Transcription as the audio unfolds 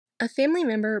A family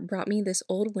member brought me this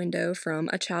old window from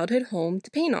a childhood home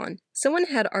to paint on. Someone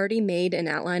had already made an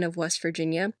outline of West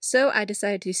Virginia, so I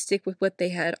decided to stick with what they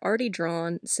had already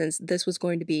drawn since this was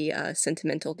going to be a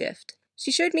sentimental gift.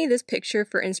 She showed me this picture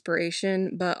for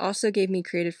inspiration, but also gave me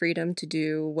creative freedom to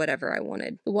do whatever I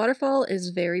wanted. The waterfall is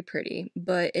very pretty,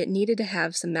 but it needed to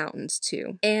have some mountains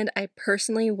too. And I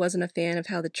personally wasn't a fan of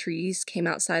how the trees came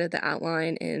outside of the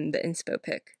outline in the inspo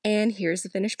pic. And here's the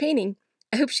finished painting.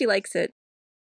 I hope she likes it.